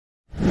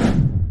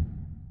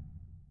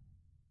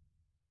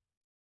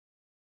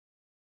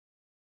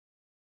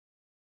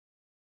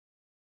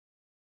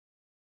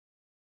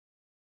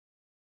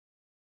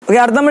Okay,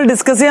 അടുത്ത് നമ്മൾ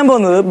discuss ചെയ്യാൻ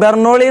പോകുന്നത്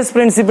ബെർണോളിയസ്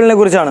പ്രിൻസിപ്പിളിനെ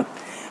കുറിച്ചാണ്.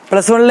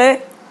 പ്ലസ് വണ്ണിലെ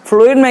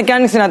ഫ്ലൂയിഡ്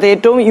മെക്കാനിക്സിനകത്ത്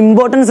ഏറ്റവും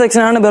ഇമ്പോർട്ടൻറ്റ്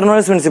സെക്ഷനാണ്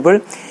ബെർണോളിയസ് പ്രിൻസിപ്പിൾ.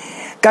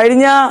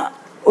 കഴിഞ്ഞ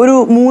ഒരു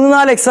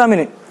 3-4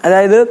 എക്സാമിന്,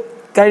 അതായത്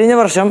കഴിഞ്ഞ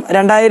വർഷം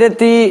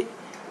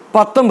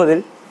 2019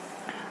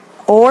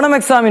 ഓണം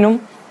എക്സാമിനും,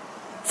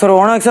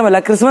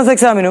 ക്രിസ്മസ്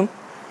എക്സാമിനും,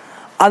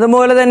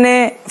 അതുപോലെ തന്നെ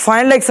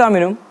ഫൈനൽ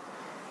എക്സാമിനും,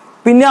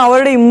 പിന്നെ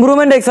അവരുടെ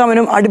ഇംപ്രൂവ്മെന്റ്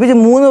എക്സാമിനും അടുപ്പിച്ച്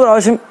 3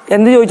 പ്രാവശ്യം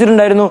എന്ത്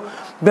ചോദിച്ചിട്ടുണ്ടായിരുന്നു?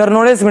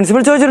 ബെർണോളിയസ്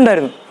പ്രിൻസിപ്പിൾ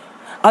ചോദിച്ചിട്ടുണ്ടായിരുന്നു.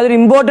 അതൊരു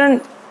ഇമ്പോർട്ടൻറ്റ്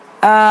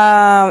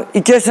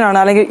ഇക്വേഷൻ ആണ്,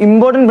 അല്ലെങ്കിൽ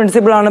ഇമ്പോർട്ടൻറ്റ്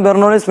പ്രിൻസിപ്പിൾ ആണ്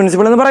ബെർണോളിയസ്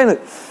പ്രിൻസിപ്പിൾ എന്ന് പറയുന്നത്.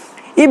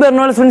 ഈ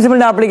ബെർണോളിയസ്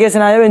പ്രിൻസിപ്പിളിന്റെ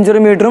ആപ്ലിക്കേഷനായ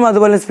വെഞ്ചുറിമീറ്ററും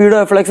അതുപോലെ സ്പീഡ്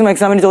ഓഫ് ഫ്ലക്സും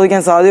എക്സാമിന്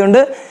ചോദിക്കാൻ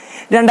സാധ്യതയുണ്ട്.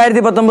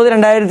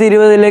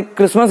 2019-2020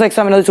 ക്രിസ്മസ്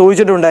എക്സാമിന് അത്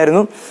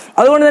ചോദിച്ചിട്ടുണ്ടായിരുന്നു.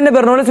 അതുകൊണ്ട് തന്നെ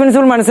ബെർണോളിയസ്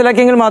പ്രിൻസിപ്പിൾ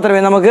മനസ്സിലാക്കിയെങ്കിൽ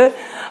മാത്രമേ നമുക്ക്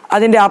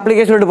അതിന്റെ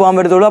ആപ്ലിക്കേഷനിലോട്ട് പോകാൻ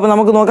പറ്റത്തുള്ളൂ. അപ്പോൾ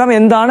നമുക്ക് നോക്കാം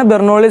എന്താണ്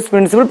ബെർണോളിയസ്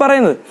പ്രിൻസിപ്പിൾ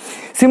പറയുന്നത്.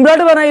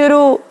 സിമ്പിളായിട്ട് പറഞ്ഞാൽ ഈ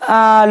ഒരു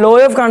ലോ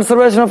ഓഫ്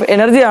കൺസർവേഷൻ ഓഫ്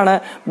എനർജിയാണ്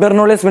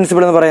ബെർണോളിയസ്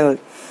പ്രിൻസിപ്പിൾ എന്ന് പറയുന്നത്.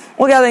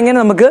 ഓക്കെ, അതെങ്ങനെ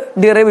നമുക്ക്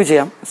ഡിറൈവ്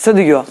ചെയ്യാം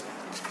ശ്രദ്ധിക്കുക.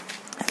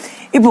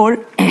 ഇപ്പോൾ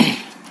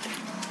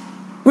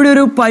ഇവിടെ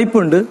ഒരു പൈപ്പ്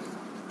ഉണ്ട്,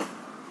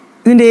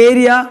 ഇതിന്റെ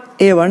ഏരിയ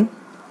A1.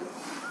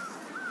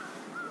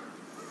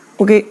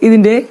 ഓക്കെ,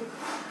 ഇതിന്റെ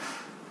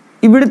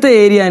ഇവിടുത്തെ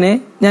ഏരിയനെ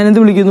ഞാൻ എന്ത്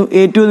വിളിക്കുന്നു?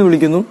 A2 എന്ന്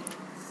വിളിക്കുന്നു.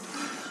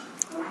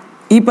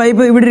 ഈ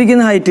പൈപ്പ് ഇവിടെ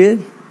ഇരിക്കുന്ന ഹൈറ്റ്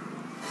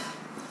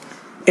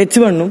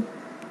H1 ഉം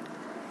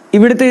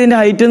ഇവിടുത്തെ ഇതിന്റെ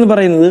ഹൈറ്റ് എന്ന്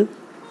പറയുന്നത്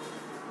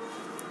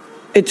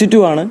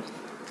H2 ആണ്.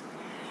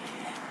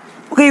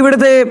 ഓക്കെ,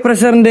 ഇവിടുത്തെ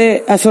പ്രഷറിന്റെ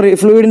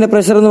ഫ്ലൂയിഡിന്റെ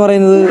പ്രഷർ എന്ന്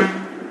പറയുന്നത്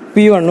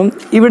P1 ഉം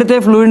ഇവിടുത്തെ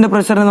ഫ്ലൂയിഡിന്റെ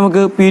പ്രഷറിനെ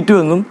നമുക്ക് P2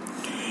 എന്നും,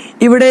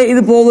 ഇവിടെ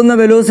ഇത് പോകുന്ന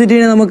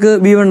വെലോസിറ്റിനെ നമുക്ക്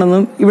V1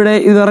 എന്നും, ഇവിടെ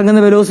ഇത് ഇറങ്ങുന്ന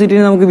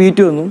വെലോസിറ്റിനെ നമുക്ക്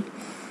V2 എന്നും,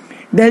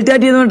 ഡെൽറ്റ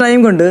ടി എന്ന ടൈം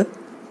കൊണ്ട്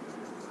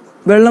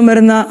വെള്ളം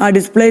വരുന്ന ആ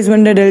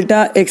ഡിസ്പ്ലേസ്മെന്റ് ഡെൽറ്റ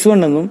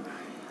x1 എന്നും,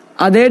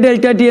 അതേ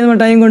ഡെൽറ്റ ടി എന്ന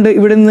ടൈം കൊണ്ട്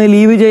ഇവിടെ നിന്ന്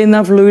ലീവ് ചെയ്യുന്ന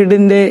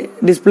ഫ്ലൂയിഡിന്റെ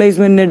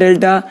ഡിസ്പ്ലേസ്മെന്റിനെ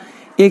ഡെൽറ്റ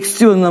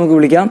x2 എന്ന് നമുക്ക്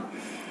വിളിക്കാം.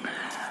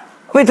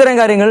 അപ്പോൾ ഇത്തരം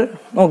കാര്യങ്ങൾ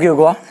നോക്കി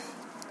വെക്കുക.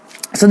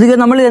 ശ്രദ്ധിക്കുക,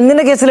 നമ്മൾ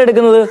എന്തിന്റെ കേസിൽ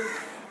എടുക്കുന്നത്?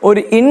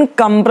 ഒരു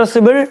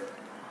ഇൻകംപ്രസിബിൾ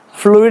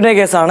ഫ്ലൂയിഡിന്റെ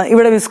കേസാണ്.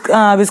 ഇവിടെ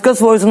വിസ്കസ്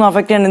ഫോഴ്സ് ഒന്നും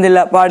അഫക്ട് ചെയ്യാൻ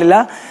പാടില്ല.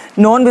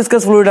 നോൺ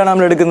വിസ്കസ് ഫ്ലൂയിഡാണ്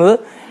നമ്മൾ എടുക്കുന്നത്.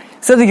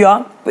 ശ്രദ്ധിക്കുക,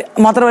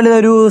 മാത്രമല്ല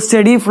ഇതൊരു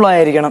സ്റ്റഡി ഫ്ലോ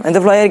ആയിരിക്കണം. എന്ത്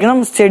ഫ്ലോ ആയിരിക്കണം?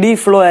 സ്റ്റഡി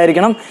ഫ്ലോ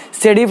ആയിരിക്കണം.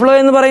 സ്റ്റഡി ഫ്ലോ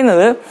എന്ന്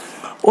പറയുന്നത്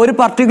ഒരു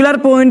പർട്ടിക്കുലർ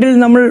പോയിന്റിൽ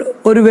നമ്മൾ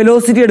ഒരു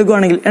വെലോസിറ്റി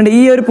എടുക്കുകയാണെങ്കിൽ,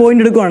 ഈ ഒരു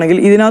പോയിന്റ് എടുക്കുകയാണെങ്കിൽ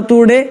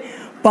ഇതിനകത്തൂടെ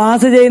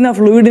പാസ് ചെയ്യുന്ന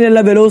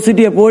ഫ്ലൂയിഡിനുള്ള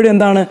വെലോസിറ്റി എപ്പോഴും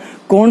എന്താണ്?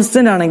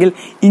 കോൺസ്റ്റന്റ് ആണെങ്കിൽ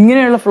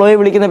ഇങ്ങനെയുള്ള ഫ്ലോയെ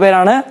വിളിക്കുന്ന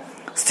പേരാണ്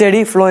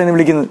സ്റ്റഡി ഫ്ലോ എന്ന്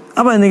വിളിക്കുന്നത്.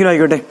 അപ്പോൾ എന്തെങ്കിലും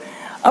ആയിക്കോട്ടെ.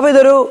 അപ്പോൾ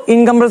ഇതൊരു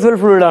ഇൻകംപ്രസിബിൾ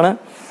ഫ്ലൂയിഡാണ്.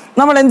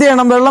 നമ്മൾ എന്ത്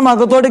ചെയ്യണം? വെള്ളം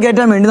അകത്തോട്ട്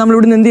കയറ്റാൻ വേണ്ടി നമ്മൾ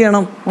ഇവിടുന്ന് എന്ത്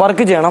ചെയ്യണം?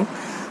 വർക്ക് ചെയ്യണം.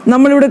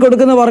 നമ്മളിവിടെ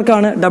കൊടുക്കുന്ന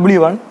വർക്കാണ്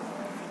W1.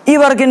 ഈ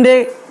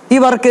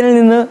വർക്കിൽ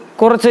നിന്ന്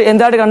കുറച്ച്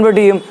എന്തായിട്ട് കൺവേർട്ട്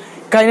ചെയ്യും?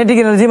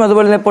 കൈനറ്റിക് എനർജിയും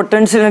അതുപോലെ തന്നെ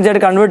പൊട്ടൻഷ്യൽ എനർജി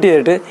ആയിട്ട് കൺവേർട്ട്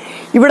ചെയ്തിട്ട്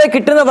ഇവിടെ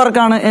കിട്ടുന്ന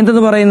വർക്കാണ്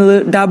എന്തെന്ന് പറയുന്നത്?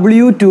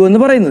 W2 എന്ന്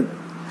പറയുന്നത്.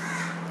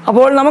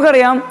 അപ്പോൾ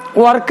നമുക്കറിയാം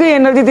വർക്ക്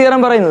എനർജി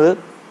തിയറം പറയുന്നത്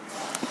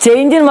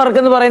ചേഞ്ച് ഇൻ വർക്ക്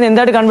എന്ന് പറയുന്നത്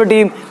എന്തായിട്ട് കൺവേർട്ട്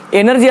ചെയ്യും?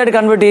 എനർജി ആയിട്ട്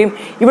കൺവേർട്ട് ചെയ്യും.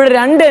 ഇവിടെ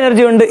 2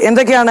 എനർജി ഉണ്ട്.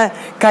 എന്തൊക്കെയാണ്?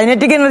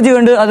 കൈനറ്റിക് എനർജി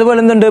ഉണ്ട്, അതുപോലെ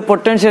എന്തുണ്ട്?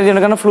 പൊട്ടൻഷ്യൽ എനർജി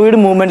ഉണ്ട്. കാരണം ഫ്ലൂയിഡ്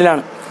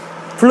മൂവ്മെന്റിലാണ്.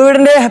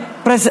 ഫ്ലൂയിഡിന്റെ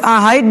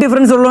ഹൈറ്റ്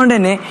ഡിഫറൻസ് ഉള്ളതുകൊണ്ട്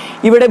തന്നെ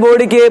ഇവിടെ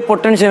ബോഡിക്ക്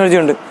പൊട്ടൻഷ്യൽ എനർജി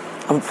ഉണ്ട്.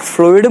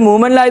 ഫ്ലൂയിഡ്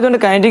മൂവ്മെന്റിലായതുകൊണ്ട്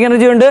കൈനറ്റിക്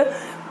എനർജി ഉണ്ട്.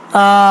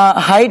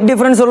 ഹൈറ്റ്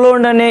ഡിഫറൻസ്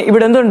ഉള്ളതുകൊണ്ട് തന്നെ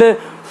ഇവിടെ എന്തുണ്ട്?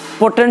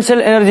 പൊട്ടൻഷ്യൽ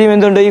എനർജിയും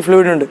എന്തുണ്ട്? ഈ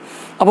ഫ്ലൂയിഡിനുണ്ട്.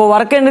 അപ്പോൾ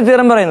വർക്ക് എനർജി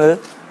തിയറം പറയുന്നത്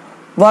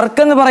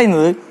വർക്ക് എന്ന്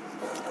പറയുന്നത്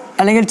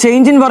അല്ലെങ്കിൽ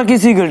change in work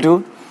is equal to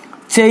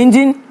change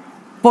in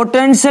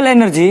potential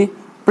energy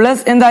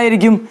plus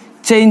എന്തായിരിക്കും?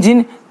 ചേഞ്ച് ഇൻ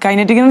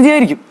കൈനറ്റിക് എനർജി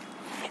ആയിരിക്കും.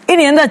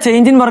 ഇനി എന്താ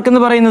ചേഞ്ച് ഇൻ വർക്ക്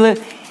എന്ന് പറയുന്നത്?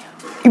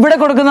 ഇവിടെ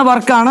കൊടുക്കുന്ന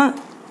വർക്കാണ്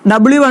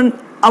W1,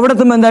 അവിടെ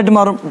എത്തുമ്പോൾ എന്തായിട്ട്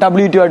മാറും?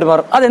 W2 ആയിട്ട്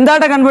മാറും. അത്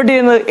എന്തായിട്ട് കൺവേർട്ട്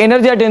ചെയ്യുന്നത്?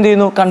 എനർജി ആയിട്ട് എന്ത്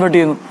ചെയ്യുന്നു? കൺവേർട്ട്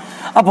ചെയ്യുന്നു.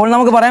 അപ്പോൾ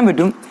നമുക്ക് പറയാൻ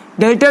പറ്റും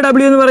ഡെൽറ്റ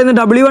W എന്ന് പറയുന്നത്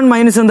W1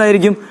 മൈനസ്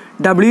എന്തായിരിക്കും?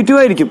 W2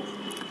 ആയിരിക്കും.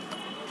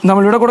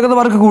 നമ്മളിവിടെ കൊടുക്കുന്ന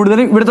വർക്ക്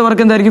കൂടുതലും ഇവിടുത്തെ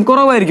വർക്ക് എന്തായിരിക്കും?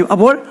 കുറവായിരിക്കും.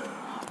 അപ്പോൾ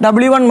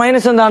W1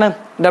 മൈനസ് എന്താണ്?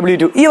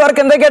 W2. ഈ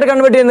വർക്ക് എന്തൊക്കെയായിട്ട്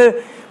കൺവേർട്ട് ചെയ്യുന്നത്?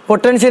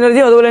 പൊട്ടൻഷ്യൽ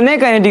എനർജി അതുപോലെ തന്നെ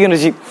കൈനറ്റിക്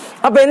എനർജി.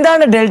 അപ്പോൾ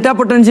എന്താണ് delta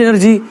potential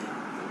energy?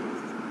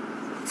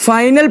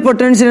 Final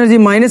potential energy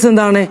minus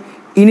എന്താണ്?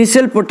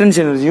 ഇനിഷ്യൽ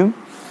പൊട്ടൻഷ്യൽ എനർജിയും.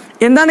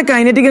 എന്താണ്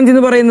കൈനറ്റിക് എനർജി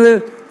എന്ന് പറയുന്നത്?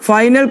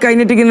 ഫൈനൽ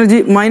കൈനറ്റിക് എനർജി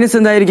മൈനസ്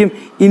എന്തായിരിക്കും?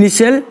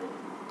 ഇനിഷ്യൽ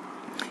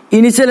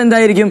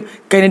എന്തായിരിക്കും?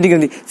 Kinetic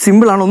energy.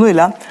 സിമ്പിൾ ആണ്,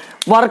 ഒന്നുമില്ല.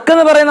 വർക്ക്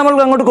എന്ന് പറയുന്നത്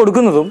നമ്മൾ അങ്ങോട്ട്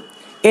കൊടുക്കുന്നതും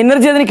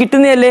എനർജി അതിന്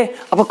കിട്ടുന്നതല്ലേ.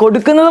 അപ്പൊ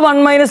കൊടുക്കുന്നത്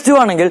 1 - 2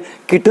 ആണെങ്കിൽ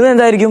കിട്ടുന്നത്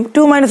എന്തായിരിക്കും?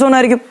 2 - 1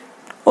 ആയിരിക്കും.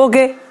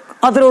 ഓക്കെ,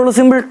 അത്രേ ഉള്ളൂ,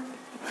 സിമ്പിൾ.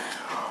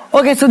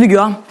 ഓക്കെ,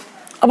 ശ്രദ്ധിക്കുക.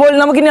 അപ്പോൾ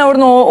നമുക്കിനി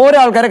അവിടുന്ന് ഓരോ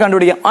ആൾക്കാരെ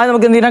കണ്ടുപിടിക്കാം. അത്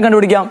നമുക്ക് എന്തിനാ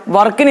കണ്ടുപിടിക്കാം?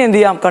 വർക്കിനെ എന്ത്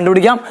ചെയ്യാം?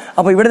 കണ്ടുപിടിക്കാം.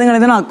 അപ്പൊ ഇവിടെ നിങ്ങൾ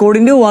എന്താണ്?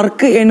 According to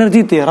work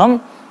energy theorem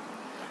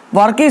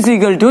work is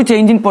equal to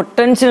change in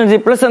potential energy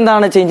plus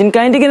എന്താണ്? Change in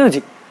kinetic energy.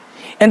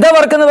 എന്താ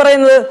വർക്ക് എന്ന്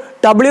പറയുന്നത്?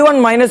 W1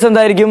 മൈനസ്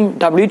എന്തായിരിക്കും?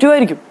 W2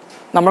 ആയിരിക്കും.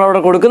 നമ്മളവിടെ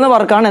കൊടുക്കുന്ന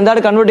വർക്കാണ്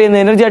എന്തായിട്ട് കൺവേർട്ട്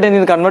ചെയ്യുന്നത്? എനർജി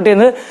ആയിട്ട് കൺവേർട്ട്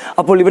ചെയ്യുന്നത്.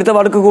 അപ്പോൾ ഇവിടുത്തെ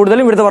വർക്ക്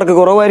കൂടുതലും ഇവിടുത്തെ വർക്ക്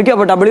കുറവായിരിക്കും.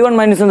 അപ്പോൾ W1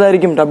 മൈനസ്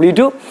എന്തായിരിക്കും?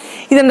 W2.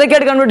 ഇത്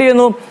എന്തൊക്കെയായിട്ട് കൺവേർട്ട്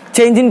ചെയ്യുന്നു?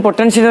 ചേഞ്ച് ഇൻ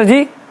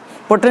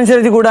പൊട്ടൻഷ്യൽ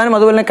എനർജി കൂടാനും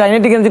അതുപോലെ തന്നെ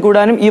കൈനറ്റിക് എനർജി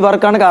കൂടാനും ഈ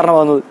വർക്കാണ്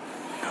കാരണമാകുന്നത്.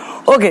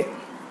 ഓക്കെ,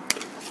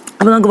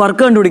 അപ്പോൾ നമുക്ക്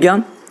വർക്ക് കണ്ടുപിടിക്കാം.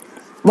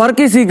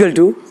 വർക്ക് ഈസ് ഈക്വൽ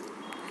ടു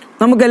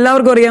നമുക്ക്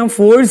എല്ലാവർക്കും അറിയാം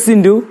ഫോഴ്സ്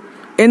ഇൻറ്റു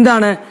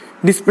എന്താണ്?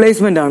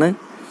 ഡിസ്പ്ലേസ്മെന്റ് ആണ്.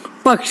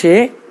 പക്ഷേ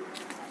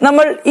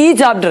നമ്മൾ ഈ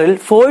ചാപ്റ്ററിൽ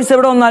ഫോഴ്സ്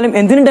എവിടെ വന്നാലും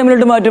എന്തിനും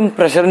ടൈമിലോട്ട് മാറ്റും?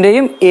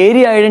 പ്രഷറിന്റെയും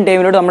ഏരിയയുടെയും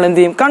ടൈമിലോട്ട് നമ്മൾ എന്ത്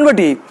ചെയ്യും?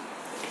 കൺവേർട്ട് ചെയ്യും.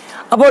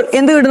 അപ്പോൾ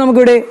എന്ത് കിട്ടും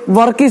നമുക്കിവിടെ?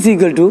 Work is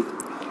equal to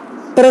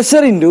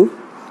pressure into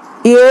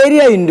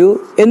area into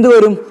എന്ത്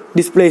വരും?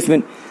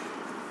 ഡിസ്പ്ലേസ്മെന്റ്.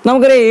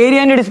 നമുക്കറിയാം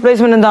ഏരിയന്റെ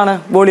ഡിസ്പ്ലേസ്മെന്റ് എന്താണ്?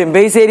 Volume.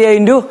 Base area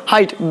into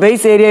height,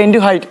 base area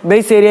into height,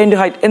 base area into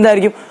height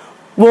എന്തായിരിക്കും?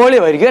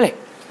 വോളിയം ആയിരിക്കും അല്ലേ?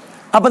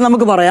 അപ്പൊ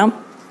നമുക്ക് പറയാം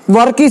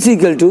work is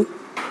equal to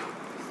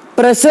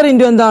pressure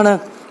into എന്താണ്?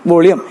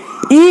 വോളിയം.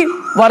 ഈ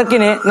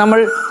വർക്കിനെ നമ്മൾ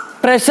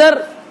പ്രഷർ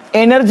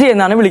എനർജി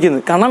എന്നാണ്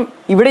വിളിക്കുന്നത്. കാരണം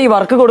ഇവിടെ ഈ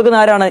വർക്ക് കൊടുക്കുന്ന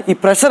ആരാണ്? ഈ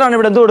പ്രഷറാണ്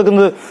ഇവിടെ എന്ത്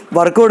കൊടുക്കുന്നത്?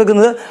 വർക്ക്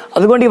കൊടുക്കുന്നത്.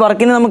 അതുകൊണ്ട് ഈ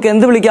വർക്കിനെ നമുക്ക്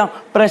എന്ത് വിളിക്കാം?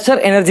 പ്രഷർ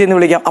എനർജി എന്ന്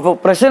വിളിക്കാം. അപ്പോൾ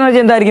പ്രഷർ എനർജി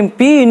എന്തായിരിക്കും?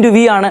 P ഇൻറ്റു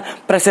വി ആണ്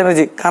പ്രഷർ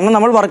എനർജി. കാരണം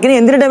നമ്മൾ വർക്കിനെ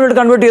എന്തിന്റെ ടൈമിലോട്ട്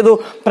കൺവേർട്ട് ചെയ്തു?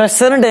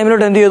 പ്രഷറിന്റെ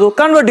ടൈമിലോട്ട് എന്ത് ചെയ്തു?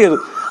 കൺവേർട്ട് ചെയ്തു.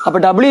 അപ്പൊ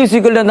W ഈസ്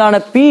ഈക്വൽ ടു എന്താണ്?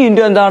 P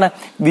ഇൻറ്റു എന്താണ്?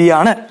 വി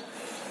ആണ്.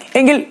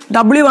 എങ്കിൽ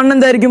W1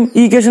 എന്തായിരിക്കും?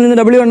 ഈ ഇക്വേഷനിൽ നിന്ന്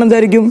W1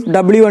 എന്തായിരിക്കും?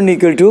 W1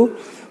 equal to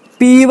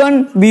P1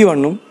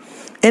 V1 ഉം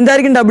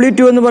എന്തായിരിക്കും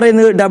W2 എന്ന്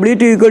പറയുന്നത്?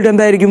 W2 ഈക്വൽ ടു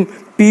എന്തായിരിക്കും?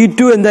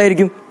 P2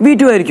 എന്തായിരിക്കും?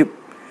 V2 ആയിരിക്കും.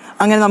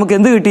 അങ്ങനെ നമുക്ക്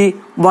എന്ത് കിട്ടി?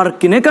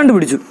 വർക്കിനെ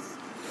കണ്ടുപിടിച്ചു.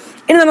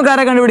 ഇനി നമുക്ക്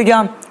ആരെ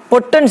കണ്ടുപിടിക്കാം?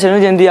 പൊട്ടൻഷ്യൽ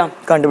എനർജി എന്ത് ചെയ്യാം?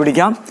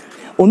 കണ്ടുപിടിക്കാം.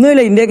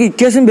 ഒന്നുമില്ല, ഇന്ത്യക്ക്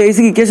ഇക്വേഷൻ,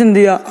 ബേസിക് ഇക്വേഷൻ എന്ത്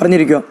ചെയ്യുക?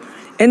 അറിഞ്ഞിരിക്കുക.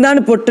 എന്താണ്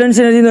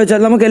പൊട്ടൻഷ്യൽ എനർജി എന്ന്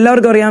വെച്ചാൽ നമുക്ക്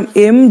എല്ലാവർക്കും അറിയാം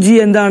mg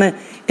എന്താണ്?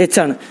 h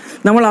ആണ്.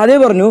 നമ്മൾ അതേ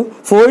പറഞ്ഞു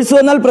ഫോഴ്സ്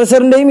വന്നാൽ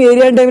പ്രഷറിന്റെയും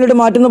ഏരിയയുടെ ടൈമിലോട്ട്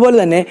മാറ്റുന്ന പോലെ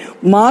തന്നെ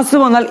മാസ്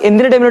വന്നാൽ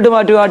എന്തിന്റെ ടൈമിലോട്ട്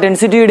മാറ്റുക?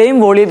 ഡെൻസിറ്റിയുടെയും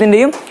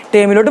വോളിയത്തിന്റെയും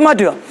ടൈമിലോട്ട്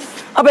മാറ്റുക.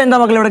 അപ്പൊ എന്താ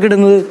മക്കൾ ഇവിടെ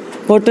കിട്ടുന്നത്?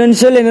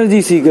 Potential energy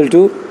is equal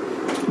to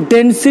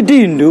density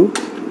into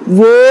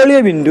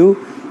volume into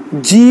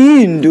G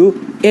into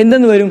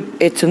എന്തെന്ന് വരും?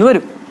 എച്ച് എന്ന്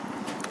വരും.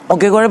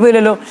 ഓക്കെ,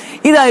 കുഴപ്പമില്ലല്ലോ.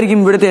 ഇതായിരിക്കും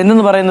ഇവിടുത്തെ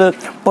എന്തെന്ന് പറയുന്നത്?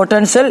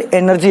 പൊട്ടൻഷ്യൽ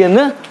എനർജി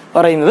എന്ന്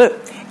പറയുന്നത്.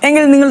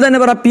 എങ്കിൽ നിങ്ങൾ തന്നെ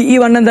പറ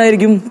PE1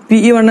 എന്തായിരിക്കും?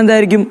 PE1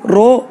 എന്തായിരിക്കും?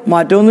 റോ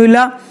മാറ്റമൊന്നുമില്ല.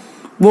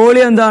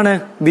 വോളിയം എന്താണ്?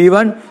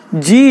 V1.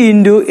 ജി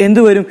ഇൻറ്റു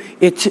എന്ത് വരും?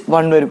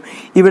 H1 വരും.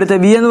 ഇവിടുത്തെ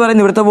V എന്ന്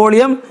പറയുന്നത് ഇവിടുത്തെ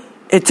വോളിയം,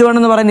 H1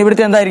 എന്ന് പറയുന്നത്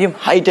ഇവിടുത്തെ എന്തായിരിക്കും?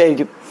 ഹൈറ്റ്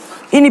ആയിരിക്കും.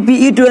 ഇനി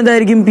PE2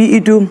 എന്തായിരിക്കും?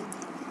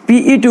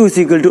 PE2 is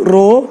equal to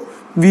raw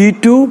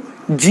V2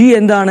 G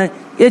എന്താണ്?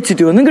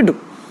 H2 എന്നും കിട്ടും.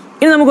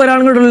 ഇനി നമുക്ക്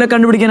ഒരാളും കൂടെ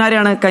കണ്ടുപിടിക്കാൻ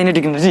ആരെയാണ്?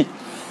 Kinetic energy.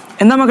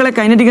 എന്താ മക്കളെ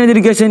kinetic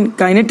energy equation?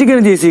 Kinetic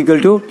energy is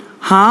equal to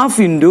half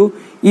into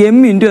M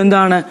into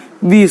എന്താണ്?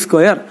 V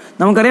square.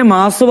 നമുക്കറിയാം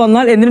മാസ്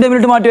വന്നാൽ എന്തിന്റെ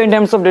ടൈമിലോട്ട് മാറ്റുക? In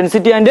times of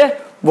density and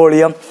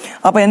volume.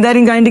 അപ്പൊ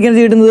എന്തായിരിക്കും കൈനറ്റിക്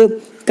എനർജി കിട്ടുന്നത്?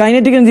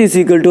 Kinetic energy is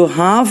equal to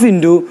half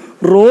into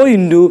rho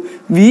into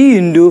V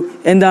into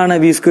എന്താണ്?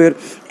 V square.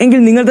 എങ്കിൽ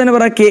നിങ്ങൾ തന്നെ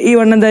പറ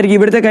KE1 എന്തായിരിക്കും?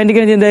 ഇവിടുത്തെ കൈനറ്റിക്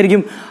എനർജി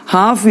എന്തായിരിക്കും?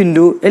 ഹാഫ്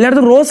ഇൻറ്റു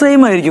എല്ലായിടത്തും റോ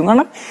സെയിം ആയിരിക്കും.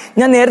 കാരണം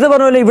ഞാൻ നേരത്തെ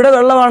പറഞ്ഞ പോലെ ഇവിടെ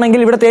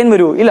വെള്ളമാണെങ്കിൽ ഇവിടെ തേൻ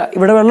വരുമോ? ഇല്ല.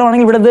 ഇവിടെ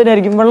വെള്ളമാണെങ്കിൽ ഇവിടെ തന്നെ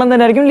ആയിരിക്കും, വെള്ളം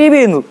തന്നെ ആയിരിക്കും ലീവ്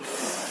ചെയ്യുന്നു.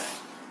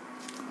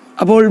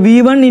 അപ്പോൾ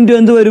V1 ഇൻറ്റു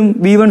എന്ത് വരും?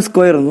 V1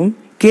 സ്ക്വയർ എന്നും.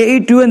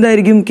 KE2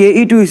 എന്തായിരിക്കും?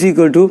 KE2 is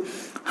equal to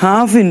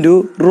half into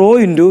rho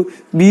into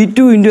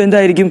V2 into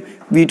എന്തായിരിക്കും?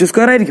 V2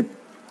 സ്ക്വയർ ആയിരിക്കും.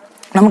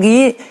 നമുക്ക്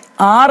ഈ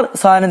 6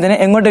 സാധനത്തിന്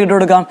എങ്ങോട്ട് ഇട്ട്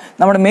കൊടുക്കാം?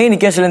 നമ്മുടെ മെയിൻ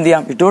ഇക്വേഷൻ എന്ത്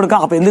ചെയ്യാം? ഇട്ട് കൊടുക്കാം.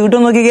 അപ്പൊ എന്ത്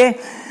കിട്ടും നോക്കിക്കേ?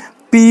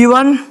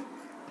 P1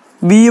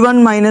 V1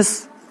 minus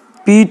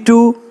P2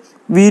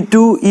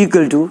 V2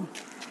 equal to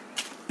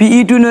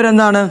PE2 വരെ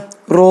എന്താണ്?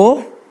 റോ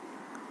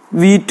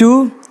V2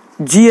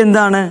 G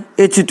എന്താണ്?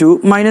 H2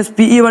 മൈനസ്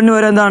PE1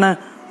 വരെ എന്താണ്?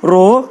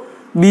 Raw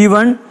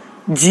V1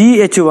 G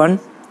H1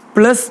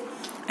 plus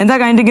എന്താ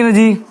kinetic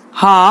energy?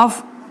 Half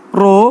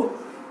raw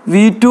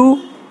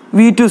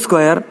V2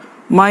 square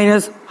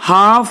minus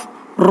half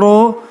raw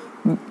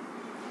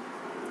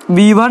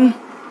V1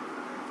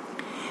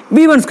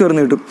 square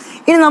എന്ന് കിട്ടും.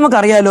 ഇനി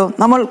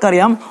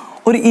നമ്മൾക്കറിയാം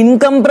ഒരു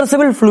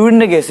ഇൻകംപ്രസിബിൾ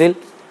ഫ്ലൂയിഡിന്റെ കേസിൽ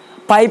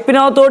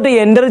പൈപ്പിനകത്തോട്ട്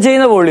എൻ്റർ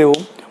ചെയ്യുന്ന വോളിയവും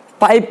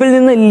പൈപ്പിൽ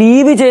നിന്ന്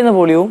ലീവ് ചെയ്യുന്ന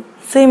വോളിയവും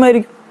സെയിം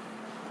ആയിരിക്കും.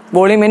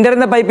 Volume enter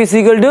in the pipe is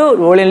equal to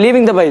volume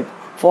leaving the pipe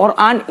for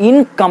an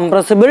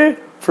incompressible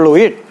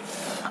fluid.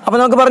 അപ്പൊ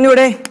നമുക്ക്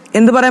പറഞ്ഞൂടെ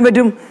എന്ത് പറയാൻ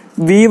പറ്റും?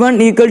 V1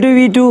 equal to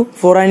V2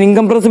 for an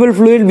incompressible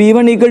fluid.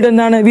 V1 equal to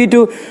എന്താണ്? V2.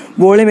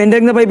 Volume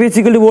entering the pipe is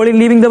equal to volume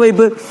leaving the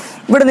pipe.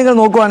 ഇവിടെ നിങ്ങൾ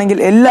നോക്കുവാണെങ്കിൽ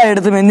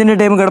എല്ലായിടത്തും എന്തിന്റെ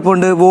ടൈം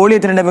കിടപ്പുണ്ട്?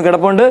 വോളിയത്തിന്റെ ടൈം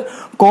കിടപ്പുണ്ട്.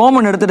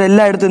 കോമൺ എടുത്തിട്ട്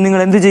എല്ലായിടത്തും നിങ്ങൾ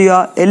എന്ത്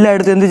ചെയ്യുക?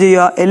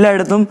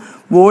 എല്ലായിടത്തും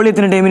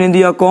വോളിയത്തിന്റെ ടൈമിന് എന്ത്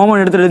ചെയ്യുക? കോമൺ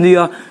എടുത്തിട്ട് എന്ത്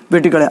ചെയ്യുക?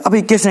 വെട്ടിക്കളയുക. അപ്പൊ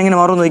ഇക്വേഷൻ എങ്ങനെ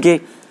മാറും നോക്കിയേ?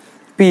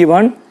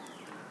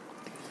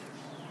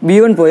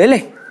 V1 പോയി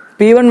അല്ലേ?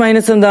 P1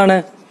 മൈനസ് എന്താണ്?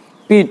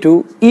 P2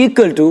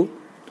 equal to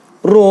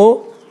rho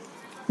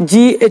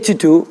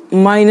GH2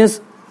 minus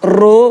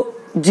raw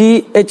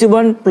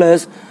GH1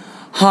 plus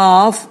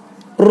half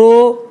raw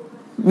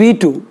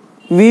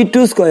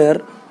V2 square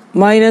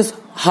minus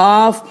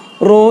half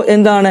raw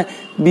എന്താണ്?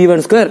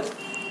 V1 square.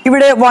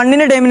 ഇവിടെ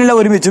 1ന്റെ ടൈമിനെല്ലാം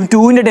ഒരുമിച്ചും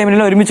 2ന്റെ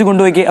ടൈമിനെല്ലാം ഒരുമിച്ച്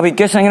കൊണ്ടുപോയി. അപ്പൊ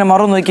ഇക്വേഷൻ എങ്ങനെ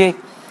മാറും നോക്കിയേ?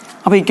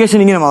 അപ്പൊ ഇക്വേഷൻ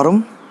ഇങ്ങനെ മാറും.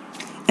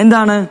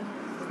 എന്താണ്?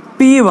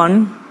 P1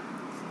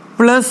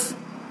 plus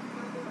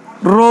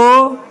rho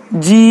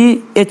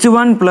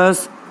GH1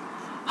 plus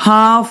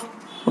half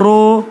raw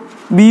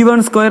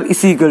V1 square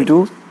is equal to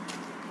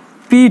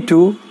P2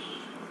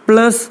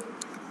 plus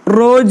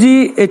rho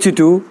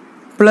GH2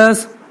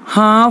 plus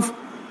half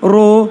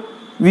raw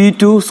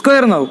V2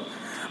 square എന്നാവും.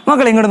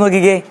 മക്കളെ ഇങ്ങോട്ട്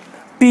നോക്കിക്കേ.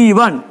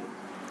 P1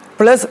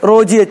 plus rho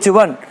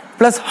GH1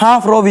 plus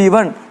half raw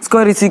V1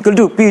 square is equal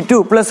to P2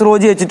 plus rho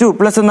g H2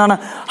 plus എന്താണ്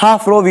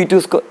half rho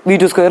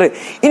V2 square.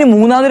 ഇനി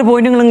മൂന്നാമതൊരു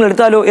point നിങ്ങൾ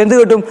എടുത്താലോ എന്ത്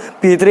കിട്ടും?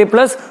 P3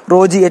 plus rho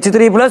g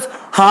H3 plus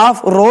half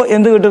rho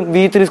എന്ത് കിട്ടും?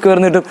 V3 square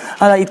എന്ന് കിട്ടും.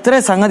 അതാ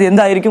ഇത്രയും സംഗതി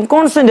എന്തായിരിക്കും?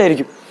 കോൺസ്റ്റന്റ്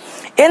ആയിരിക്കും.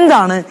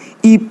 എന്താണ്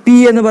ഈ P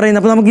എന്ന്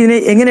പറയുന്നത്? അപ്പൊ നമുക്ക് ഇതിനെ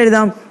എങ്ങനെ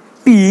എഴുതാം?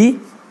 P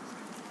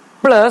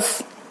plus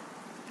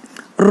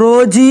rho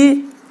g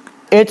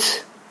H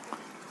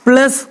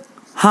plus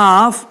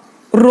half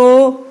rho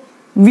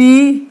V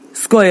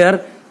square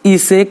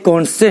is a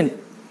constant.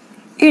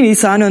 ഇനി ഈ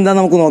സാധനം എന്താ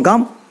നമുക്ക് നോക്കാം.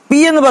 P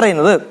എന്ന്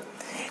പറയുന്നത്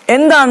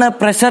എന്താണ്?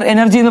 പ്രഷർ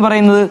എനർജി എന്ന്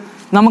പറയുന്നത്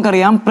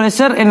നമുക്കറിയാം.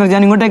 പ്രഷർ എനർജി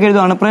ഞാൻ ഇങ്ങോട്ടേക്ക്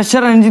എഴുതുകയാണ്.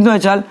 പ്രഷർ എനർജി എന്ന്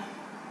വെച്ചാൽ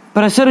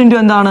പ്രഷർ ഇൻറ്റു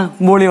എന്താണ്?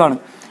 വോളിയമാണ്.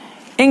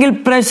 എങ്കിൽ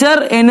pressure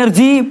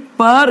energy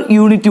per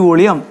unit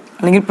volume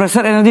അല്ലെങ്കിൽ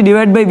pressure energy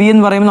divide by V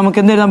എന്ന് പറയുമ്പോൾ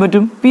നമുക്ക് എന്ത് എഴുതാൻ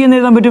പറ്റും? പി എന്ന്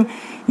എഴുതാൻ പറ്റും.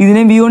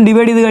 ഇതിനെ വി കൊണ്ട്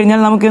ഡിവൈഡ് ചെയ്ത്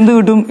കഴിഞ്ഞാൽ നമുക്ക്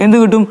എന്ത്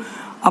കിട്ടും?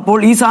 അപ്പോൾ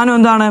ഈ സാധനം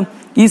എന്താണ്?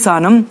 ഈ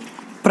സാധനം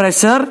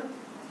പ്രഷർ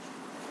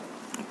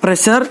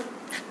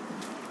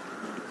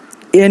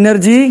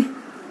എനർജി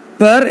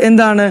പെർ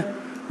എന്താണ്?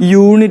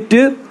 Unit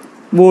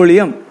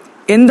volume.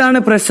 എന്താണ്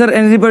pressure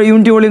energy per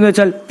unit volume എന്ന്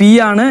വെച്ചാൽ പി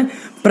ആണ്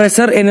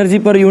pressure energy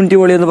per unit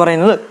volume എന്ന്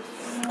പറയുന്നത്.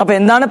 അപ്പൊ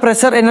എന്താണ്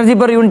pressure energy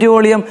per unit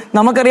volume?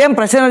 നമുക്കറിയാം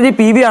പ്രഷർ എനർജി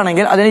പി വി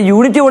ആണെങ്കിൽ അതിന്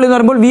യൂണിറ്റ് വോളിയം എന്ന്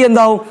പറയുമ്പോൾ വി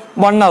എന്താവും?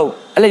 1 ആവും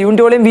അല്ലെ?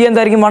 യൂണിറ്റ് വോളിയം വി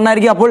എന്തായിരിക്കും? 1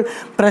 ആയിരിക്കും. അപ്പോൾ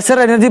pressure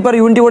energy per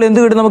unit volume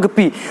എന്ത് കിട്ടും നമുക്ക്?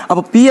 പി.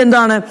 അപ്പൊ പി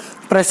എന്താണ്?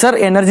 പ്രഷർ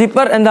എനർജി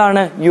പെർ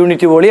എന്താണ്?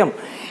 Unit volume.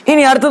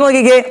 ഇനി അടുത്ത്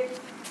നോക്കിക്കേ,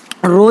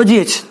 റോ ജി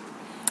എച്ച്.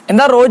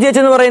 എന്താ റോ ജി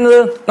എച്ച് എന്ന്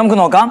പറയുന്നത്? നമുക്ക്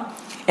നോക്കാം.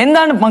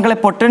 എന്താണ് മക്കളെ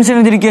പൊട്ടൻഷ്യൽ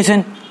എനർജി ഇക്വേഷൻ?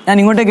 ഞാൻ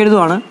ഇങ്ങോട്ടേക്ക്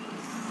എഴുതുവാണ്.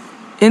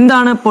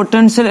 എന്താണ്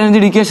പൊട്ടൻഷ്യൽ എനർജി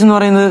ഇക്വേഷൻ എന്ന്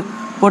പറയുന്നത്?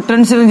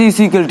 Potential energy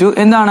is equal to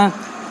എന്താണ്?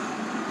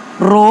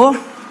 റോ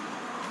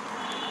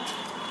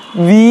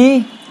വി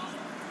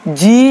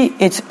ജി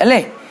എച്ച്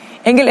അല്ലേ?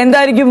 എങ്കിൽ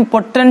എന്തായിരിക്കും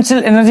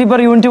potential energy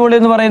per unit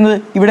volume എന്ന് പറയുന്നത്?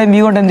 ഇവിടെ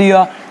വി കൊണ്ട് എന്ത്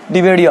ചെയ്യുക?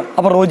 ഡിവൈഡ് ചെയ്യുക.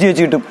 അപ്പൊ റോ ജി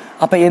എച്ച് കിട്ടും.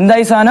 അപ്പൊ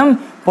എന്തായി സാധനം?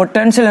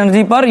 Potential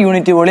energy per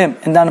unit volume.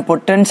 എന്താണ്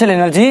പൊട്ടൻഷ്യൽ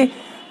എനർജി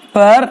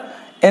പെർ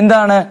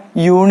എന്താണ്?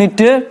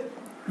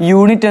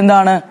 യൂണിറ്റ്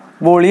എന്താണ്?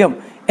 വോളിയം.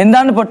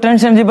 എന്താണ്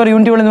potential energy per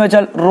unit volume എന്ന്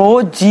വെച്ചാൽ റോ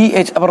ജി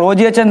എച്ച്. അപ്പൊ റോ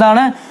ജി എച്ച്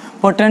എന്താണ്?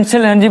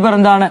 പൊട്ടൻഷ്യൽ എനർജി പെർ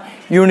എന്താണ്?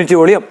 Unit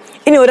volume.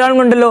 ഇനി ഒരാൾ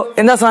കൊണ്ടല്ലോ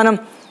എന്താ സാധനം?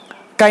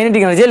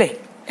 കൈനറ്റിക് എനർജി അല്ലേ?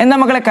 എന്താ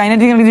മക്കളെ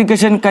kinetic energy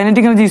equation?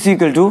 Kinetic energy is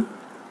equal to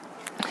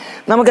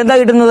നമുക്ക് എന്താ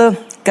കിട്ടുന്നത്?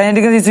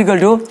 Kinetic energy is equal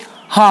to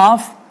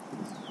half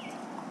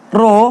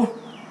raw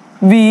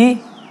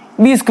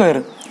V square.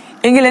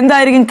 എങ്കിൽ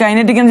എന്തായിരിക്കും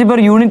kinetic energy per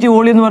unit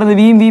volume എന്ന് പറയുന്നത്?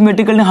 V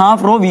വെട്ടിക്കലിന്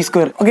half raw V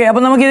square. Okay, അപ്പൊ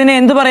നമുക്ക് ഇതിനെ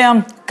എന്ത് പറയാം?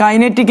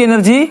 Kinetic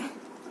energy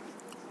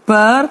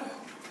per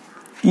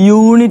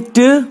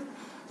unit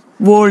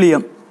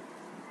volume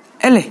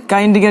അല്ലേ?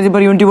 Kinetic energy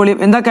per unit volume.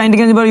 എന്താ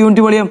kinetic energy per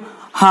unit volume?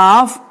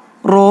 Half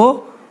raw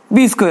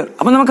V square.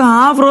 അപ്പൊ നമുക്ക്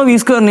ഹാഫ് റോ വി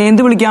സ്ക്വയറിനെ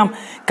എന്ത് വിളിക്കാം?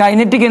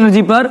 Kinetic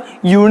energy per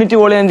unit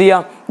volume എന്ത്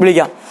ചെയ്യാം?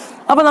 വിളിക്കാം.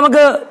 അപ്പൊ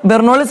നമുക്ക്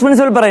ബെർണോളിസ്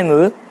പ്രിൻസിപ്പിൾ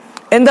പറയുന്നത്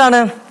എന്താണ്?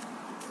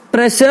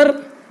 Pressure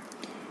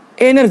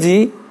energy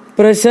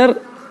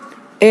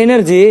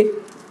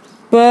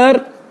per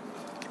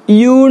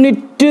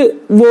unit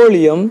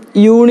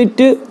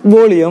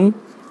volume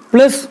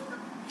plus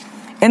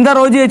എന്താ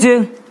raw G H?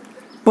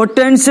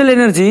 Potential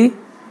energy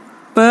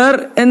per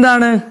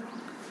എന്താണ്?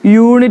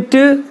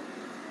 യൂണിറ്റ്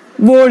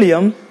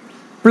വോളിയം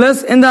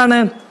പ്ലസ് എന്താണ്?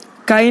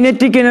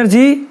 Kinetic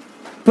energy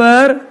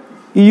per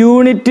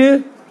unit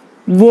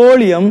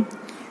volume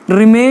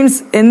remains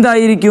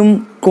എന്തായിരിക്കും?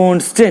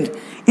 കോൺസ്റ്റന്റ്.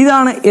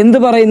 ഇതാണ് എന്ത്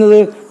പറയുന്നത്?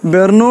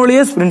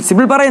 ബെർണോളിയസ്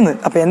പ്രിൻസിപ്പിൾ പറയുന്നത്.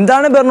 അപ്പൊ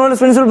എന്താണ്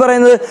ബെർണോളിയസ് പ്രിൻസിപ്പിൾ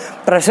പറയുന്നത്?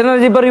 Pressure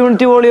energy per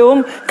unit വോളിയവും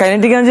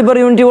kinetic energy per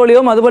unit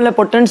വോളിയവും അതുപോലെ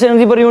potential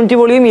energy per unit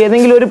volume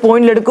ഏതെങ്കിലും ഒരു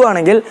പോയിന്റിൽ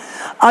എടുക്കുകയാണെങ്കിൽ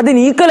അതിന്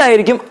ഈക്വൽ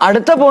ആയിരിക്കും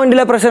അടുത്ത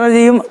പോയിന്റിലെ പ്രഷർ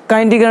എനർജിയും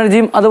കൈനറ്റിക്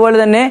എനർജിയും അതുപോലെ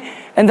തന്നെ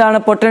എന്താണ്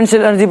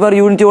potential energy per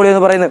unit volume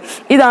എന്ന് പറയുന്നത്.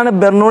 ഇതാണ്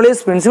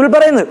ബെർണോളിയസ് പ്രിൻസിപ്പിൾ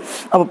പറയുന്നത്.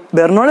 അപ്പൊ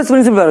ബെർണോളിയസ്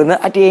പ്രിൻസിപ്പിൾ പറയുന്നത്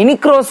at any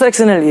cross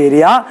sectional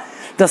area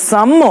the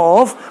sum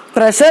of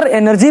pressure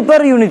energy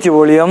per unit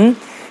volume,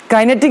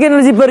 kinetic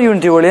energy per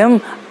unit volume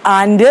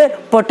and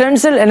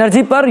potential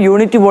energy per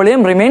unit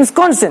volume remains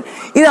constant.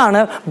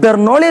 ഇതാണ്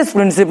ബെർണോളിയസ്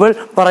principle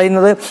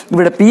പറയുന്നത്.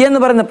 ഇവിടെ P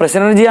എന്ന് പറയുന്ന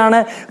പ്രഷർ എനർജി ആണ്,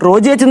 raw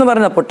G H എന്ന്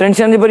പറയുന്ന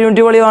potential energy per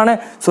unit volume ആണ്,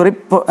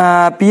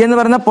 P എന്ന്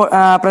പറയുന്ന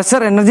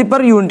pressure energy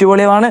per unit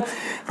volume ആണ്,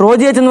 റോ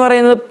ജി എച്ച് എന്ന്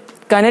പറയുന്നത്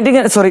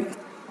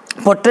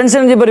potential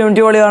energy per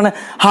unit volume ആണ്,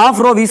 ഹാഫ്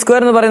റോ വി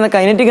സ്ക്വയർ എന്ന് പറയുന്ന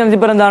കൈനറ്റിക് എനർജി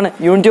പെർ എന്താണ്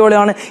യൂണിറ്റ്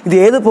വോളിയം ആണ്. ഇത്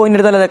ഏത് പോയിന്റ്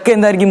എടുത്താലും അതൊക്കെ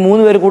എന്തായിരിക്കും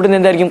 3 പേര് കൂട്ടുന്ന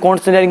എന്തായിരിക്കും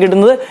കോൺസ്റ്റന്റ് ആയിരിക്കും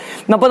കിട്ടുന്നത്.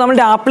 അപ്പോൾ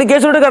നമ്മുടെ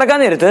ആപ്ലിക്കേഷനോട് കിടക്കാൻ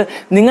നേരത്ത്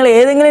നിങ്ങൾ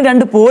ഏതെങ്കിലും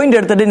 2 പോയിന്റ്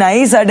എടുത്തിട്ട്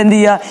നൈസായിട്ട് എന്ത്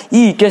ചെയ്യുക,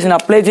 ഈ ഇക്വേഷൻ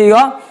അപ്ലൈ ചെയ്യുക.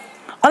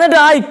 എന്നിട്ട്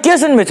ആ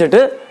ഇക്വേഷൻ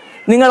വെച്ചിട്ട്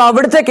നിങ്ങൾ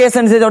അവിടുത്തെ കേസ്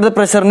അനുസരിച്ച് അവിടുത്തെ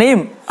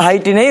പ്രഷറിനെയും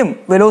ഹൈറ്റിനെയും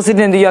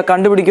വെലോസിറ്റിനെയും എന്ത് ചെയ്യുക,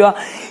 കണ്ടുപിടിക്കുക.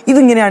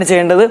 ഇതിങ്ങനെയാണ്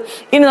ചെയ്യേണ്ടത്.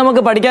 ഇനി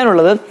നമുക്ക്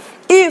പഠിക്കാനുള്ളത്,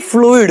 ഈ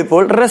ഫ്ലൂയിഡ്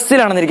ഇപ്പോൾ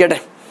റെസ്റ്റിലാണെന്നിരിക്കട്ടെ.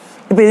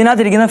 ഇപ്പൊ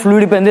ഇതിനകത്തിരിക്കുന്ന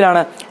ഫ്ലൂയിഡ് ഇപ്പൊ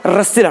എന്തിനാണ്?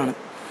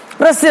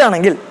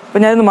 റെസ്റ്റിലാണെങ്കിൽ ഇപ്പൊ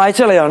ഞാനിന്ന്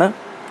മായ്ച്ചു കളയാണ്.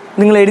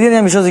 നിങ്ങൾ എഴുതിയെന്ന്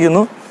ഞാൻ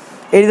വിശ്വസിക്കുന്നു.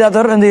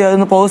 എഴുതാത്തവർ എന്ത് ചെയ്യുക,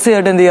 ഇതൊന്ന് പൗസ്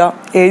ചെയ്തിട്ട് എന്ത്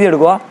ചെയ്യുക,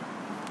 എഴുതിയെടുക്കുക.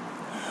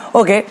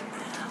 ഓക്കെ,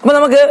 അപ്പൊ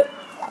നമുക്ക്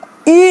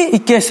ഈ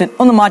ഇക്വേഷൻ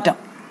ഒന്ന് മാറ്റാം.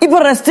 ഇപ്പൊ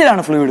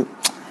റെസ്റ്റിലാണ്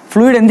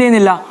ഫ്ലൂയിഡ് എന്ത്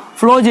ചെയ്യുന്നില്ല,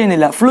 ഫ്ലോ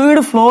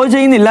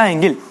ചെയ്യുന്നില്ല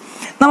എങ്കിൽ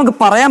നമുക്ക്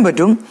പറയാൻ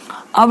പറ്റും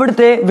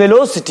അവിടുത്തെ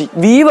velocity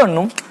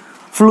v1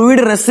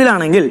 fluid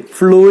റെസ്റ്റിലാണെങ്കിൽ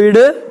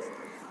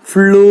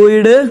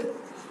fluid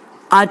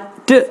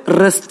at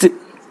rest.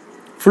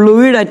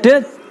 Fluid at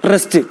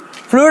rest.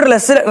 Fluid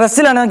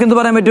റെസ്റ്റിലാണ് നമുക്ക് എന്ത്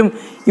പറയാൻ പറ്റും?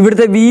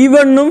 ഇവിടുത്തെ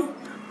V1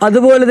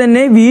 അതുപോലെ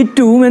തന്നെ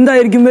V2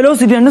 എന്തായിരിക്കും?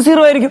 വെലോസിറ്റി രണ്ടും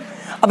 0 ആയിരിക്കും.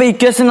 അപ്പൊ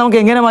ഇക്വേഷൻ നമുക്ക്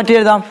എങ്ങനെ മാറ്റി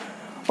എഴുതാം?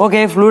 ഓക്കെ,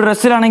 ഫ്ലൂയിഡ്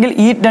റെസ്റ്റിലാണെങ്കിൽ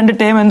ഈ രണ്ട്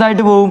ടേം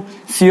എന്തായിട്ട് പോവും?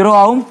 0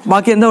 ആവും.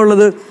 ബാക്കി എന്താ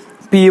ഉള്ളത്?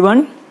 P1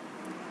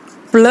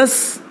 plus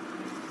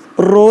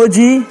ρg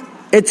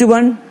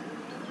H1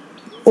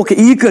 okay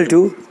equal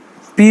to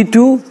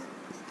P2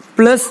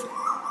 plus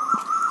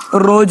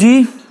ρg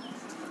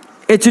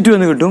H2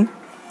 എന്ന് കിട്ടും.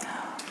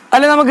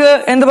 അല്ലെ നമുക്ക്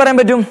എന്ത് പറയാൻ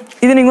പറ്റും?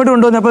 ഇതിന് ഇങ്ങോട്ട്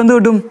കൊണ്ടുവന്നു. അപ്പൊ എന്ത്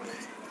കിട്ടും?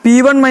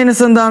 P1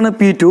 മൈനസ് എന്താണ്?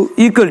 P2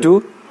 equal to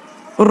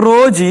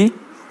ρg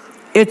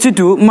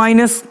H2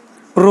 minus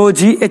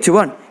ρg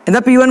H1. എന്താ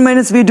P1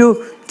 minus P2?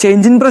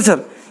 Change in pressure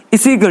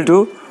is equal to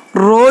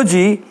ρg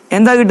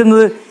എന്താ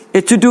കിട്ടുന്നത്?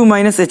 H2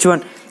 minus H1.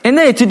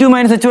 എന്താ H2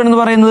 മൈനസ് H1 എന്ന്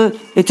പറയുന്നത്?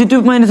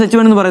 H2 മൈനസ്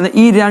H1 എന്ന് പറയുന്നത്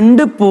ഈ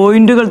രണ്ട്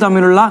പോയിന്റുകൾ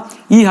തമ്മിലുള്ള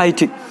ഈ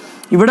ഹൈറ്റ്.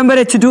 ഇവിടം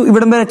വരെ H2,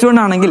 ഇവിടം വരെ H1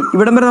 ആണെങ്കിൽ,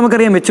 ഇവിടം വരെ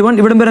നമുക്കറിയാം H1,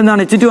 ഇവിടം വരെ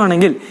എന്താണ്? H2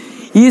 ആണെങ്കിൽ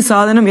ഈ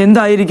സാധനം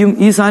എന്തായിരിക്കും?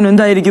 ഈ സാധനം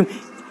എന്തായിരിക്കും?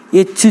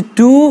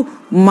 H2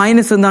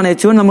 മൈനസ് എന്താണ്?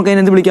 H1. നമുക്ക്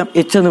അതിനെ എന്ത് വിളിക്കാം?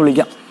 H എന്ന്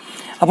വിളിക്കാം.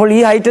 അപ്പോൾ ഈ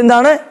ഹൈറ്റ്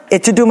എന്താണ്?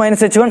 H2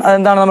 minus H1.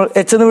 അതെന്താണ്? നമ്മൾ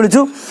H എന്ന്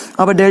വിളിച്ചു.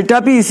 അപ്പൊ delta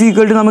P is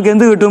equal to നമുക്ക്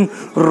എന്ത് കിട്ടും?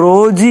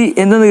 ρg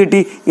എന്തെന്ന്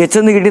കിട്ടി? H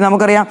എന്ന് കിട്ടി.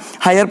 നമുക്കറിയാം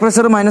higher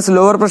pressure minus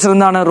lower pressure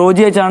എന്താണ്? ρg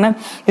H ആണ്.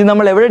 ഇത്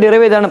നമ്മൾ എവിടെ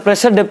ഡിറൈവ് ചെയ്താണ്?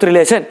 Pressure depth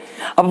relation.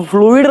 അപ്പൊ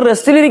ഫ്ലൂയിഡ്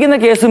റെസ്റ്റിലിരിക്കുന്ന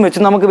കേസും വെച്ച്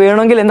നമുക്ക്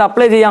വേണമെങ്കിൽ എന്ത്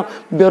അപ്ലൈ ചെയ്യാം?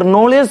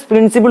 ബെർണോളിയസ്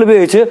പ്രിൻസിപ്പിൾ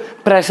ഉപയോഗിച്ച്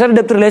പ്രഷർ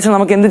ഡെപ്ത് റിലേഷൻ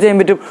നമുക്ക് എന്ത് ചെയ്യാൻ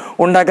പറ്റും?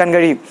 ഉണ്ടാക്കാൻ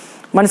കഴിയും.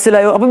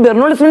 മനസ്സിലായോ? അപ്പൊ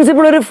ബെർണോളിസ്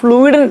പ്രിൻസിപ്പിൾ ഒരു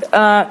ഫ്ലൂയിഡ്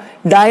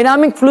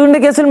ഡൈനാമിക് ഫ്ലൂയിഡിന്റെ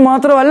കേസിൽ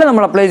മാത്രമല്ല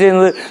നമ്മൾ അപ്ലൈ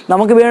ചെയ്യുന്നത്.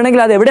 നമുക്ക് വേണമെങ്കിൽ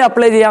അത് എവിടെ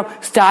അപ്ലൈ ചെയ്യാം?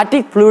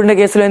 സ്റ്റാറ്റിക് ഫ്ലൂയിഡിന്റെ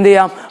കേസിൽ എന്ത്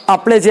ചെയ്യാം?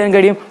 അപ്ലൈ ചെയ്യാൻ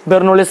കഴിയും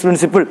ബെർണോളിസ്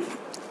പ്രിൻസിപ്പിൾ.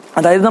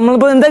 അതായത്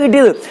നമ്മളിപ്പോ എന്താ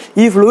കിട്ടിയത്?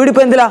 ഈ ഫ്ലൂയിഡ്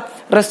ഇപ്പൊ എന്തിലാ?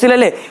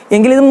 റെസ്റ്റിലല്ലേ?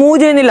 എങ്കിൽ ഇത് മൂവ്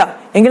ചെയ്യുന്നില്ല.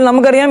 എങ്കിൽ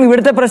നമുക്കറിയാം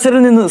ഇവിടുത്തെ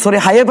പ്രഷറിൽ നിന്ന്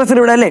ഹയർ പ്രഷർ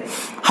ഇവിടെ അല്ലേ?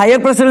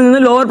 ഹയർ പ്രഷറിൽ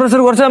നിന്ന് ലോവർ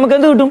പ്രഷർ കുറച്ച് നമുക്ക്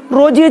എന്ത് കിട്ടും?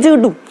 ρg H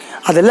കിട്ടും.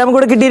 അതെല്ലാം നമുക്ക്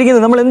ഇവിടെ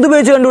കിട്ടിയിരിക്കുന്നത് നമ്മൾ എന്ത്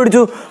ഉപയോഗിച്ച്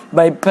കണ്ടുപിടിച്ചു?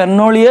 ബൈ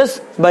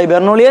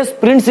ബെർണോളിയസ്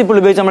പ്രിൻസിപ്പിൾ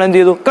ഉപയോഗിച്ച് നമ്മൾ എന്ത്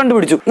ചെയ്തു?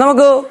 കണ്ടുപിടിച്ചു.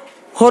 നമുക്ക്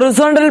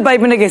ഹൊറിസോണ്ടൽ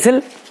പൈപ്പിന്റെ കേസിൽ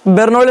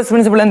ബെർണോളിയസ്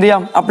പ്രിൻസിപ്പിൾ എന്ത്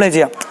ചെയ്യാം? അപ്ലൈ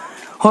ചെയ്യാം.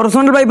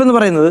 ഹൊറിസോണ്ടൽ പൈപ്പ് എന്ന്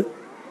പറയുന്നത്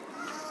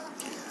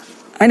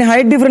അതിന്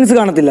ഹൈറ്റ് ഡിഫറൻസ്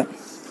കാണത്തില്ല.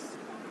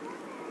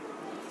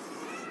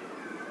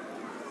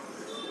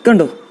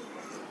 കണ്ടോ?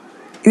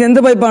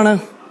 ഇതെന്ത് പൈപ്പാണ്?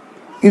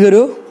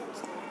 ഇതൊരു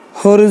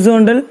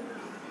ഹൊറിസോണ്ടൽ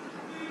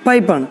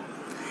പൈപ്പാണ്.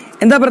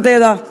 എന്താ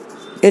പ്രത്യേകത?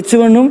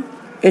 H1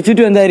 H2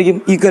 എന്തായിരിക്കും?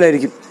 ഈക്വൽ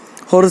ആയിരിക്കും.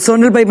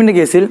 ഹൊറിസോണ്ടൽ പൈപ്പിന്റെ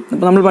കേസിൽ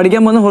നമ്മൾ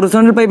പഠിക്കാൻ പോകുന്ന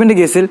ഹൊറിസോണ്ടൽ പൈപ്പിന്റെ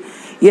കേസിൽ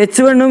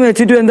H1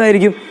 H2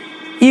 എന്തായിരിക്കും?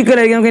 ഈക്വൽ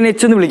ആയിരിക്കും. നമുക്ക്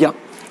H എന്ന് വിളിക്കാം.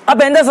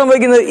 അപ്പൊ എന്താ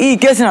സംഭവിക്കുന്നത്? ഈ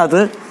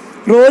ഇക്വേഷനകത്ത്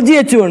ρg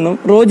H1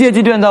 ρg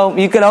H2 എന്താവും?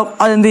 ഈക്വൽ ആവും.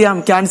 അതെന്ത് ചെയ്യാം?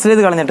 ക്യാൻസൽ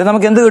ചെയ്ത് കളഞ്ഞിട്ട്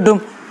നമുക്ക് എന്ത് കിട്ടും?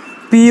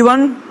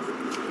 P1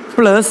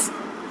 plus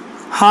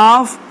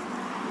half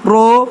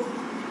raw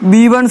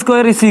V1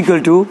 square is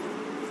equal to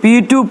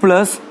P2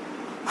 plus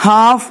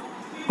half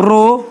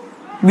raw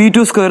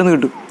V2 square എന്ന്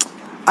കിട്ടും.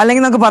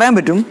 അല്ലെങ്കിൽ നമുക്ക് പറയാൻ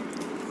പറ്റും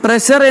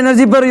pressure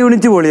energy per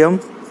unit volume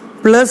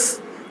plus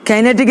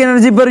kinetic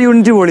energy per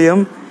unit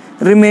volume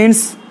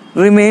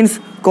remains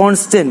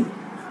constant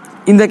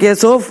in the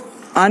case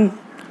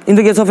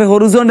of a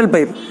horizontal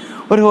pipe.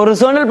 ഒരു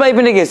horizontal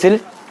പൈപ്പിന്റെ കേസിൽ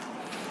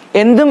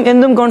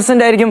എന്തും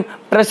കോൺസ്റ്റന്റ് ആയിരിക്കും.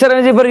 Pressure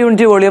energy per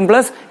unit volume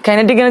plus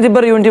kinetic energy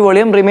per unit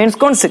volume remains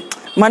constant.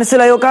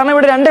 മനസ്സിലായോ? കാരണം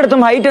ഇവിടെ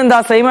രണ്ടിടത്തും height എന്താ?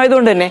 സെയിം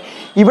ആയതുകൊണ്ട് തന്നെ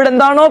ഇവിടെ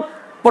എന്താണോ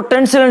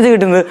പൊട്ടൻഷ്യൽ എനർജി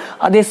കിട്ടുന്നത്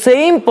അതേ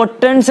സെയിം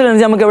പൊട്ടൻഷ്യൽ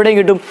എനർജി നമുക്ക് എവിടെയും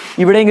കിട്ടും?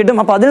 ഇവിടെയും കിട്ടും.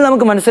 അപ്പൊ അതിൽ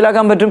നമുക്ക്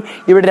മനസ്സിലാക്കാൻ പറ്റും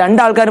ഇവിടെ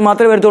രണ്ടാൾക്കാർ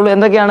മാത്രമേ വരത്തുള്ളൂ.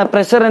 എന്തൊക്കെയാണ്?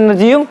 പ്രഷർ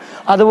എനർജിയും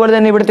അതുപോലെ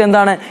തന്നെ ഇവിടുത്തെ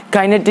എന്താണ്?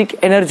 Kinetic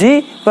energy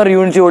per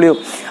unit volume.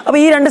 അപ്പൊ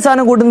ഈ രണ്ട്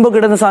സാധനം കൂട്ടുമ്പോൾ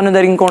കിട്ടുന്ന സാധനം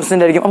എന്തായിരിക്കും?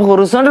 കോൺസ്റ്റന്റ് ആയിരിക്കും. അപ്പൊ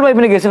ഹൊറിസോണ്ടൽ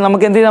പൈപ്പിന്റെ കേസിൽ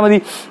നമുക്ക് എന്ത് ചെയ്താൽ മതി?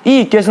 ഈ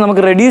ഇക്വേഷൻ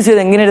നമുക്ക് റെഡ്യൂസ്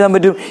ചെയ്ത് എങ്ങനെ എഴുതാൻ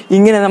പറ്റും?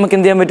 ഇങ്ങനെ നമുക്ക്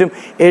എന്ത് ചെയ്യാൻ പറ്റും?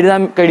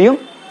 എഴുതാൻ കഴിയും.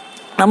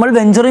 നമ്മൾ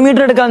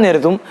വെഞ്ചറിമീറ്റർ എടുക്കാൻ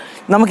നേരത്തും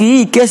നമുക്ക് ഈ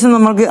ഇക്വേഷൻ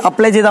നമുക്ക്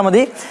അപ്ലൈ ചെയ്താൽ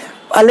മതി.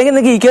 അല്ലെങ്കിൽ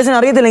നിങ്ങൾക്ക് ഇക്വേഷൻ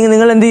അറിയത്തില്ലെങ്കിൽ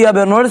നിങ്ങൾ എന്ത് ചെയ്യുക?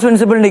 ബെർണോളിയസ്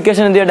പ്രിൻസിപ്പിളിന്റെ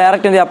ഇക്വേഷൻ എന്ത് ചെയ്യുക?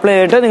 ഡയറക്റ്റ് എന്ത് അപ്ലൈ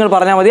ചെയ്തിട്ട് നിങ്ങൾ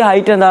പറഞ്ഞാൽ മതി.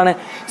 ഹൈറ്റ് എന്താണ്?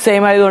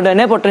 സെയിം ആയതുകൊണ്ട്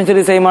തന്നെ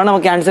പൊട്ടൻഷ്യലി സെയിം ആണ്.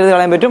 നമുക്ക് ക്യാൻസൽ ചെയ്ത്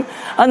കളയാൻ പറ്റും.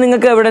 അത്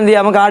നിങ്ങൾക്ക് എവിടെ എന്ത്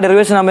ചെയ്യാം? നമുക്ക് ആ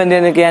ഡെറിവേഷൻ ആകുമ്പോൾ എന്ത്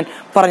ചെയ്യുന്നതൊക്കെ ഞാൻ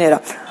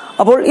പറഞ്ഞുതരാം.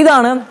 അപ്പോൾ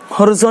ഇതാണ്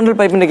ഹൊറിസോണ്ടൽ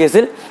പൈപ്പിന്റെ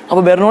കേസിൽ.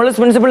 അപ്പോൾ ബെർണോളിയസ്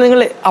പ്രിൻസിപ്പിൾ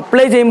നിങ്ങൾ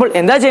അപ്ലൈ ചെയ്യുമ്പോൾ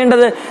എന്താ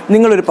ചെയ്യേണ്ടത്?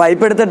 നിങ്ങളൊരു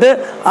പൈപ്പ് എടുത്തിട്ട്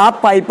ആ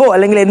പൈപ്പോ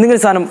അല്ലെങ്കിൽ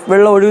എന്തെങ്കിലും സാധനം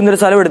വെള്ളം ഒഴുകുന്നൊരു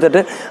സ്ഥലം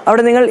എടുത്തിട്ട്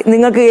അവിടെ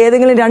നിങ്ങൾക്ക്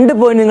ഏതെങ്കിലും രണ്ട്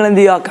പോയിന്റ് നിങ്ങൾ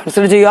എന്ത് ചെയ്യുക?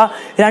 കൺസിഡർ ചെയ്യുക.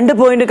 രണ്ട്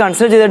പോയിന്റ്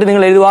കൺസിഡർ ചെയ്തിട്ട്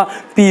നിങ്ങൾ എഴുതുക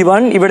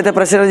P1 ഇവിടുത്തെ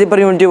pressure energy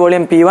per unit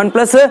volume P1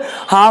 plus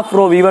half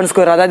raw V1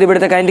 square അതായത്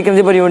ഇവിടുത്തെ kinetic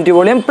energy per unit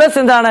volume plus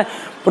എന്താണ്?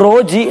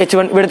 ρg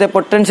H1 ഇവിടുത്തെ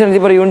potential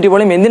energy per unit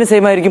volume എന്തിന്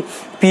സെയിം ആയിരിക്കും?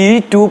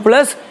 P2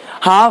 plus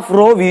half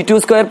raw V2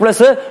 square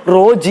plus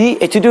ρg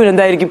H2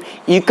 എന്തായിരിക്കും?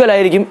 Equal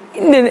ആയിരിക്കും.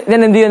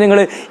 എന്ത് ചെയ്യുക? നിങ്ങൾ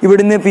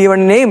ഇവിടുന്ന്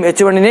P1നെയും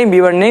H1നെയും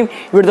B1നെയും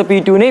ഇവിടുത്തെ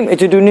P2നെയും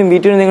H2നെയും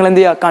V2നെയും നിങ്ങൾ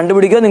എന്ത് ചെയ്യുക?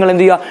 കണ്ടുപിടിക്കുക. നിങ്ങൾ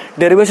എന്ത് ചെയ്യുക?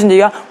 ഡെറിവേഷൻ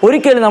ചെയ്യുക.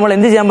 ഒരിക്കലും നമ്മൾ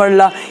എന്ത് ചെയ്യാൻ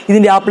പാടില്ല?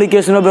 ഇതിന്റെ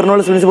ആപ്ലിക്കേഷനോ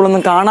ബെർണോളിയസ് പ്രിൻസിപ്പിൾ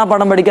ഒന്നും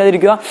കാണാപ്പാഠം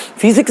പഠിക്കാതിരിക്കുക.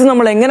 ഫിസിക്സ്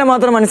നമ്മൾ എങ്ങനെ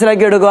മാത്രം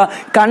മനസ്സിലാക്കി എടുക്കുക?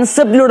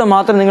 കൺസെപ്റ്റിലൂടെ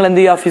മാത്രം നിങ്ങൾ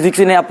എന്ത് ചെയ്യുക?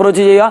 ഫിസിക്സിനെ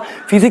അപ്രോച്ച് ചെയ്യുക.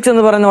 ഫിസിക്സ്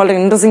എന്ന് പറയുന്നത് വളരെ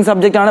ഇൻട്രസ്റ്റിംഗ്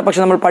സബ്ജക്റ്റ് ആണ്.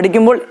 പക്ഷെ നമ്മൾ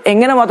പഠിക്കുമ്പോൾ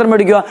എങ്ങനെ മാത്രം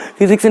പഠിക്കുക?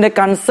 ഫിസിക്സിന്റെ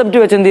കൺസെപ്റ്റ്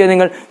വെച്ച് എന്ത് ചെയ്യുക?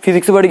 നിങ്ങൾ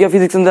ഫിസിക്സ് പഠിക്കുക.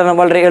 ഫിസിക്സ് എന്താണ്?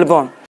 വളരെ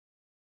എളുപ്പമാണ്.